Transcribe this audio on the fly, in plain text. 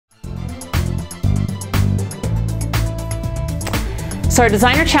So our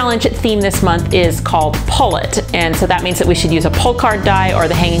designer challenge theme this month is called Pull It, and so that means that we should use a pull card die or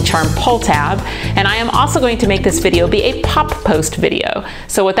the hanging charm pull tab. And I am also going to make this video be a pop post video.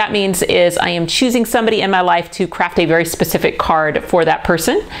 So what that means is I am choosing somebody in my life to craft a very specific card for that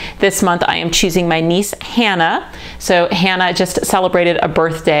person. This month I am choosing my niece Hannah. So Hannah just celebrated a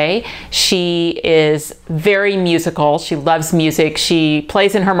birthday. She is very musical. She loves music. She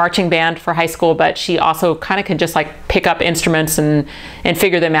plays in her marching band for high school, but she also kind of can just like pick up instruments and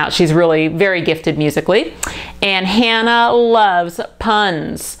figure them out. She's really very gifted musically. And Hannah loves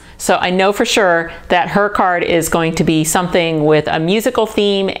puns. So I know for sure that her card is going to be something with a musical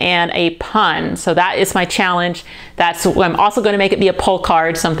theme and a pun. So that is my challenge. I'm also going to make it be a pull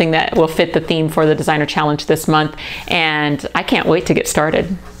card, something that will fit the theme for the designer challenge this month. And I can't wait to get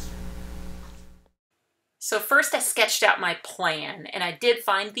started. So first I sketched out my plan, and I did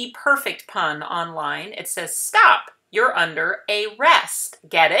find the perfect pun online. It says, "Stop, you're under a rest."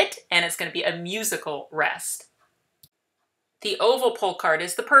 Get it? And it's going to be a musical rest. The oval pull card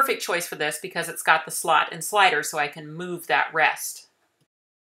is the perfect choice for this because it's got the slot and slider so I can move that rest.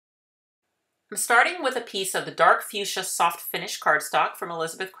 I'm starting with a piece of the dark fuchsia soft finish cardstock from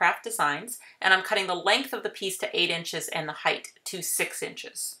Elizabeth Craft Designs, and I'm cutting the length of the piece to 8 inches and the height to 6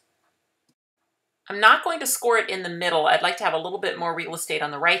 inches. I'm not going to score it in the middle. I'd like to have a little bit more real estate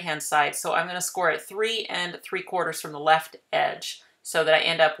on the right-hand side, so I'm going to score it 3 3/4 from the left edge so that I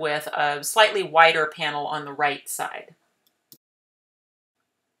end up with a slightly wider panel on the right side.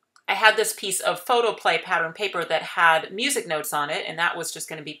 I had this piece of photoplay pattern paper that had music notes on it, and that was just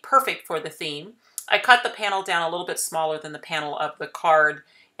going to be perfect for the theme. I cut the panel down a little bit smaller than the panel of the card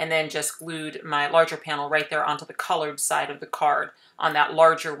and then just glued my larger panel right there onto the colored side of the card on that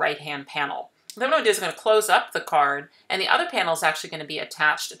larger right-hand panel. Then what I'm going to do is I'm going to close up the card, and the other panel is actually going to be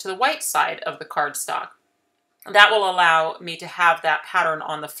attached to the white side of the cardstock. That will allow me to have that pattern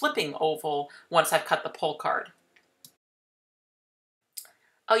on the flipping oval once I've cut the pull card.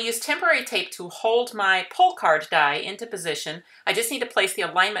 I'll use temporary tape to hold my pull card die into position. I just need to place the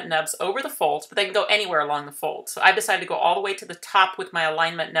alignment nubs over the folds, but they can go anywhere along the fold. So I decided to go all the way to the top with my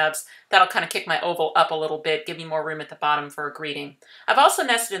alignment nubs. That'll kind of kick my oval up a little bit, give me more room at the bottom for a greeting. I've also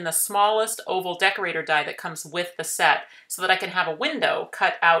nested in the smallest oval decorator die that comes with the set so that I can have a window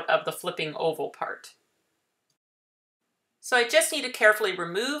cut out of the flipping oval part. So I just need to carefully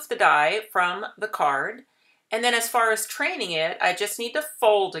remove the die from the card. And then as far as training it, I just need to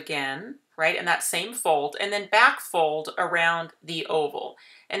fold again, right, in that same fold, and then back fold around the oval.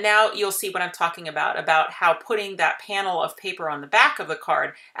 And now you'll see what I'm talking about how putting that panel of paper on the back of the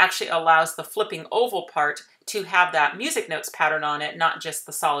card actually allows the flipping oval part to have that music notes pattern on it, not just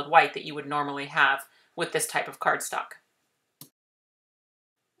the solid white that you would normally have with this type of cardstock.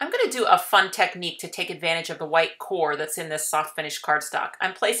 I'm going to do a fun technique to take advantage of the white core that's in this soft finish cardstock.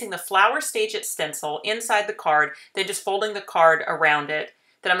 I'm placing the flower stage it stencil inside the card, then just folding the card around it.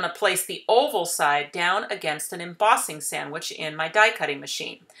 Then I'm going to place the oval side down against an embossing sandwich in my die cutting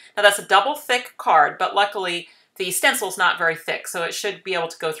machine. Now that's a double thick card, but luckily the stencil's not very thick, so it should be able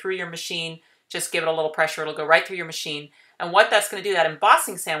to go through your machine. Just give it a little pressure, it'll go right through your machine. And what that's going to do, that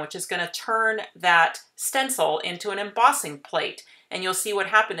embossing sandwich is going to turn that stencil into an embossing plate. And you'll see what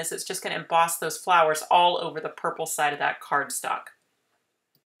happened is it's just going to emboss those flowers all over the purple side of that cardstock.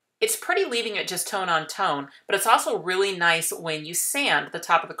 It's pretty leaving it just tone on tone, but it's also really nice when you sand the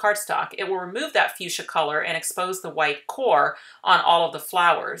top of the cardstock. It will remove that fuchsia color and expose the white core on all of the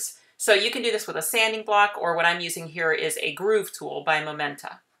flowers. So you can do this with a sanding block, or what I'm using here is a groove tool by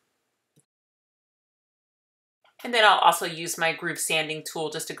Momenta. And then I'll also use my groove sanding tool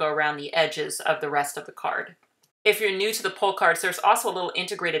just to go around the edges of the rest of the card. If you're new to the pull cards, there's also a little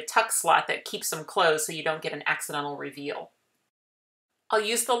integrated tuck slot that keeps them closed so you don't get an accidental reveal. I'll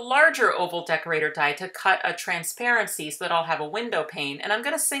use the larger oval decorator die to cut a transparency so that I'll have a window pane, and I'm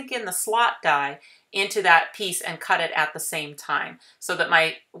going to sink in the slot die into that piece and cut it at the same time so that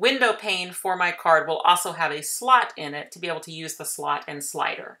my window pane for my card will also have a slot in it to be able to use the slot and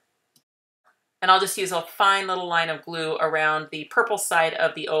slider. And I'll just use a fine little line of glue around the purple side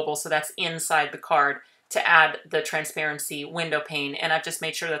of the oval, so that's inside the card, to add the transparency window pane. And I've just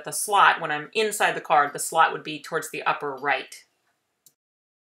made sure that the slot, when I'm inside the card, the slot would be towards the upper right.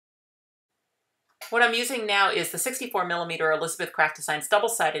 What I'm using now is the 64mm Elizabeth Craft Designs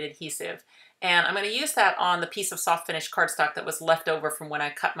double-sided adhesive. And I'm going to use that on the piece of soft finish cardstock that was left over from when I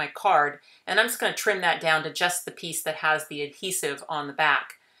cut my card. And I'm just going to trim that down to just the piece that has the adhesive on the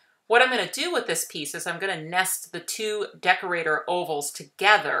back. What I'm going to do with this piece is I'm going to nest the two decorator ovals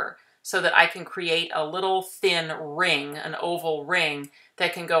together so that I can create a little thin ring, an oval ring,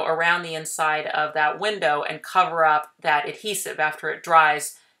 that can go around the inside of that window and cover up that adhesive. After it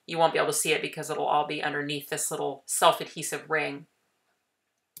dries, you won't be able to see it because it'll all be underneath this little self-adhesive ring.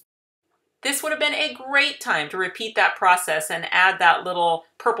 This would have been a great time to repeat that process and add that little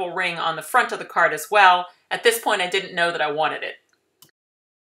purple ring on the front of the card as well. At this point, I didn't know that I wanted it.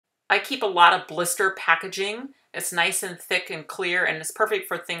 I keep a lot of blister packaging. It's nice and thick and clear, and it's perfect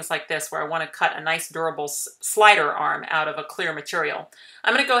for things like this where I want to cut a nice durable slider arm out of a clear material.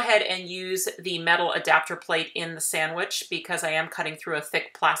 I'm going to go ahead and use the metal adapter plate in the sandwich because I am cutting through a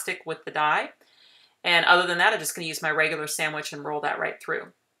thick plastic with the die. And other than that, I'm just going to use my regular sandwich and roll that right through.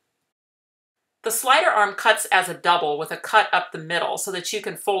 The slider arm cuts as a double with a cut up the middle so that you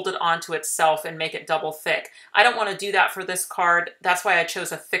can fold it onto itself and make it double thick. I don't want to do that for this card. That's why I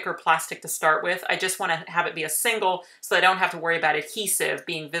chose a thicker plastic to start with. I just want to have it be a single so I don't have to worry about adhesive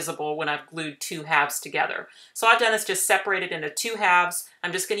being visible when I've glued two halves together. So all I've done is just separate it into two halves.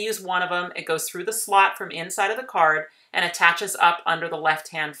 I'm just going to use one of them. It goes through the slot from inside of the card and attaches up under the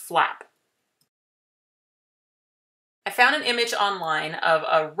left-hand flap. I found an image online of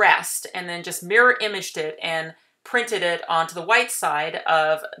a rest and then just mirror imaged it and printed it onto the white side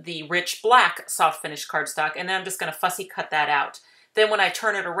of the rich black soft finish cardstock, and then I'm just going to fussy cut that out. Then when I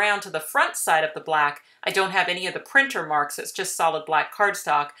turn it around to the front side of the black, I don't have any of the printer marks, it's just solid black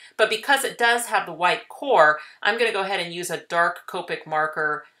cardstock, but because it does have the white core, I'm going to go ahead and use a dark Copic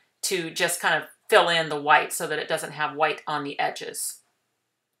marker to just kind of fill in the white so that it doesn't have white on the edges.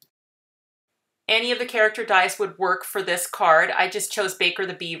 Any of the character dies would work for this card. I just chose Baker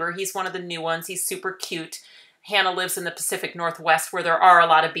the Beaver. He's one of the new ones. He's super cute. Hannah lives in the Pacific Northwest where there are a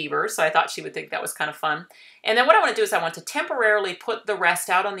lot of beavers, so I thought she would think that was kind of fun. And then what I want to do is I want to temporarily put the rest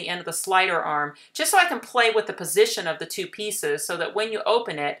out on the end of the slider arm just so I can play with the position of the two pieces so that when you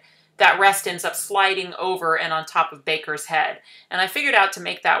open it, that rest ends up sliding over and on top of Baker's head. And I figured out to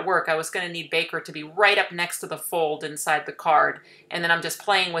make that work, I was going to need Baker to be right up next to the fold inside the card. And then I'm just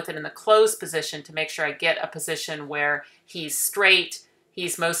playing with it in the closed position to make sure I get a position where he's straight,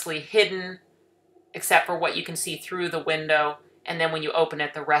 he's mostly hidden, except for what you can see through the window. And then when you open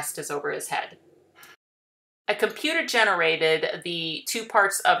it, the rest is over his head. I computer generated the two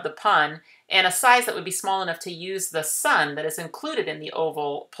parts of the pun and a size that would be small enough to use the sun that is included in the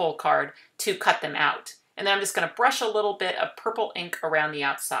oval pull card to cut them out. And then I'm just going to brush a little bit of purple ink around the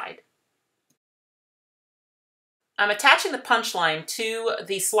outside. I'm attaching the punchline to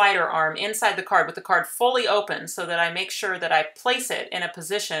the slider arm inside the card with the card fully open so that I make sure that I place it in a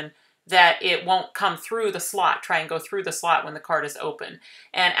position that it won't come through the slot, try and go through the slot when the card is open.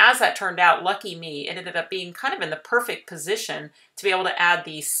 And as that turned out, lucky me, it ended up being kind of in the perfect position to be able to add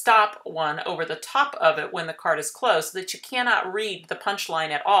the stop one over the top of it when the card is closed so that you cannot read the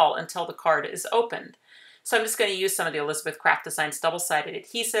punchline at all until the card is opened. So I'm just going to use some of the Elizabeth Craft Designs double-sided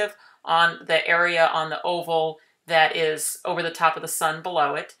adhesive on the area on the oval that is over the top of the sun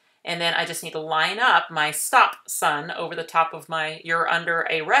below it. And then I just need to line up my stop sun over the top of my you're under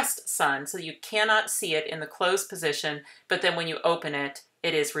a rest sun so you cannot see it in the closed position, but then when you open it,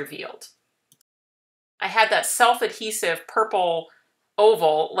 it is revealed. I had that self-adhesive purple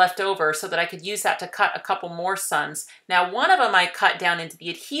oval left over so that I could use that to cut a couple more suns. Now one of them I cut down into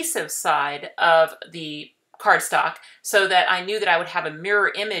the adhesive side of the cardstock so that I knew that I would have a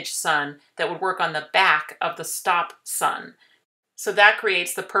mirror image sun that would work on the back of the stop sun. So that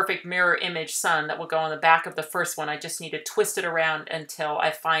creates the perfect mirror image sun that will go on the back of the first one. I just need to twist it around until I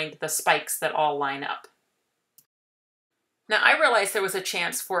find the spikes that all line up. Now I realized there was a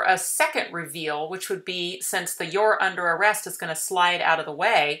chance for a second reveal, which would be since the you're under arrest is going to slide out of the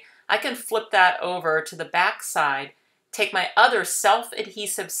way, I can flip that over to the back side, take my other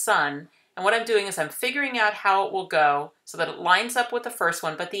self-adhesive sun, and what I'm doing is I'm figuring out how it will go so that it lines up with the first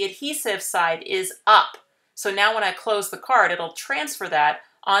one, but the adhesive side is up. So now when I close the card, it'll transfer that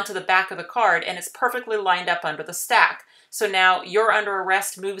onto the back of the card and it's perfectly lined up under the stack. So now you're under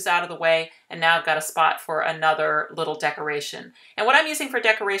arrest moves out of the way and now I've got a spot for another little decoration. And what I'm using for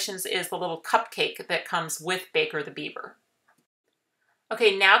decorations is the little cupcake that comes with Baker the Beaver.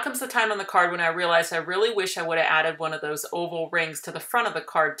 Okay, now comes the time on the card when I realized I really wish I would have added one of those oval rings to the front of the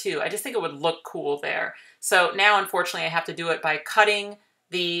card too. I just think it would look cool there. So now unfortunately I have to do it by cutting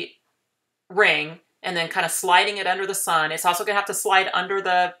the ring and then kind of sliding it under the sun. It's also going to have to slide under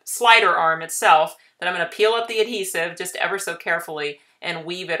the slider arm itself. Then I'm going to peel up the adhesive just ever so carefully and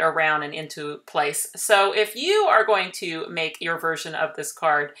weave it around and into place. So if you are going to make your version of this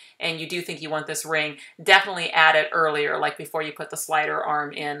card and you do think you want this ring, definitely add it earlier, like before you put the slider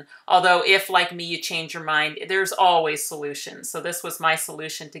arm in. Although if, like me, you change your mind, there's always solutions. So this was my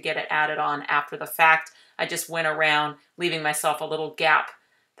solution to get it added on after the fact. I just went around, leaving myself a little gap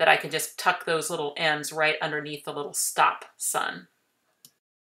that I can just tuck those little ends right underneath the little stop sun.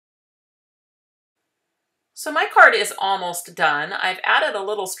 So my card is almost done. I've added a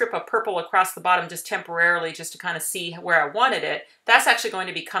little strip of purple across the bottom just temporarily just to kind of see where I wanted it. That's actually going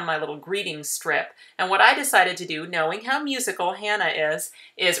to become my little greeting strip. And what I decided to do, knowing how musical Hannah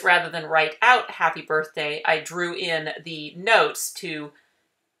is rather than write out happy birthday, I drew in the notes to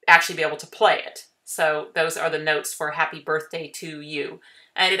actually be able to play it. So those are the notes for happy birthday to you.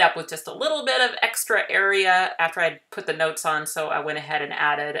 I ended up with just a little bit of extra area after I'd put the notes on, so I went ahead and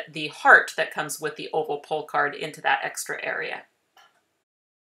added the heart that comes with the oval pull card into that extra area.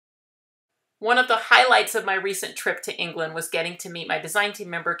 One of the highlights of my recent trip to England was getting to meet my design team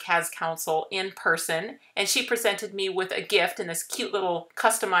member, Kaz Council, in person, and she presented me with a gift in this cute little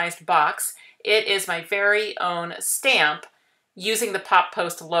customized box. It is my very own stamp using the Pop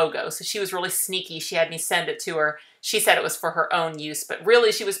Post logo. So she was really sneaky. She had me send it to her. She said it was for her own use, but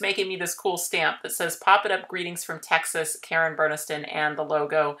really she was making me this cool stamp that says "Pop It Up Greetings from Texas, Karen Burniston," and the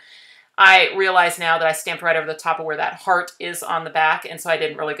logo. I realize now that I stamped right over the top of where that heart is on the back, and so I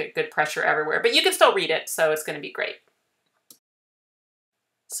didn't really get good pressure everywhere, but you can still read it, so it's going to be great.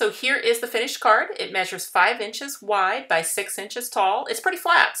 So here is the finished card. It measures 5 inches wide by 6 inches tall. It's pretty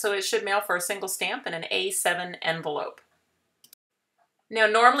flat, so it should mail for a single stamp in an A7 envelope. Now,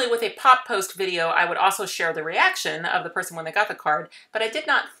 normally with a Pop Post video, I would also share the reaction of the person when they got the card, but I did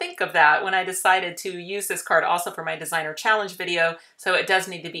not think of that when I decided to use this card also for my Designer Challenge video, so it does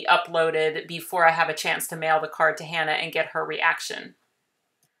need to be uploaded before I have a chance to mail the card to Hannah and get her reaction.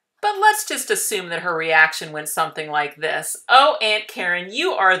 But let's just assume that her reaction went something like this. "Oh, Aunt Karen,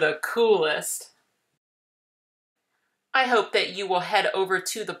 you are the coolest." I hope that you will head over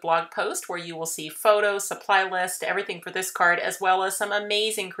to the blog post where you will see photos, supply list, everything for this card, as well as some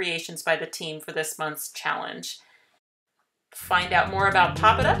amazing creations by the team for this month's challenge. Find out more about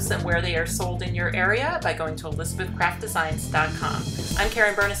Pop-It-Ups and where they are sold in your area by going to ElizabethCraftDesigns.com. I'm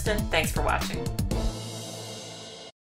Karen Burniston. Thanks for watching.